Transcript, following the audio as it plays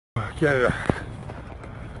Canada.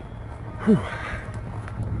 Whew.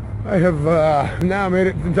 I have now made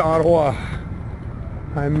it into Ottawa.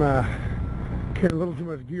 I'm carrying a little too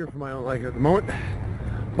much gear for my own liking at the moment,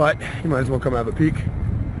 but you might as well come have a peek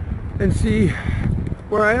and see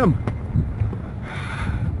where I am.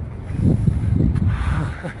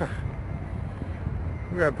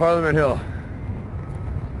 We're at Parliament Hill.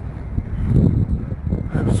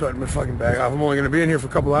 I'm sweating my fucking bag off. I'm only going to be in here for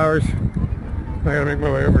a couple hours. I gotta make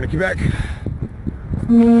my way over to Quebec.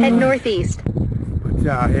 Head northeast. But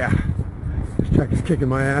yeah, this truck is kicking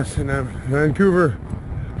my ass, and I'm Vancouver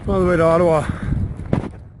all the way to Ottawa.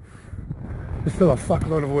 There's still a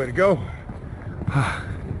fuckload of a way to go.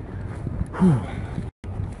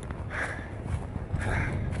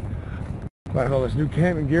 Buying all this new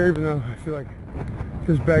camping gear, even though I feel like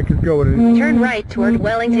this bag could go with it. Turn right toward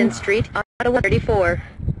Wellington Street, Ottawa 34.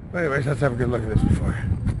 But anyways, let's have a good look at this before.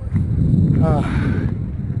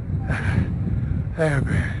 I've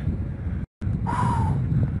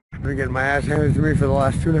been getting my ass handed to me for the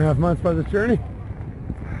last 2.5 months by this journey.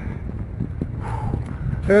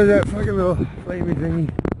 There's that fucking little flamey thingy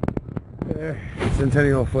there.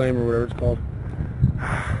 Centennial Flame or whatever it's called.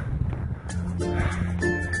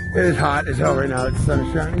 It is hot as hell right now. The sun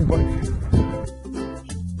is shining, but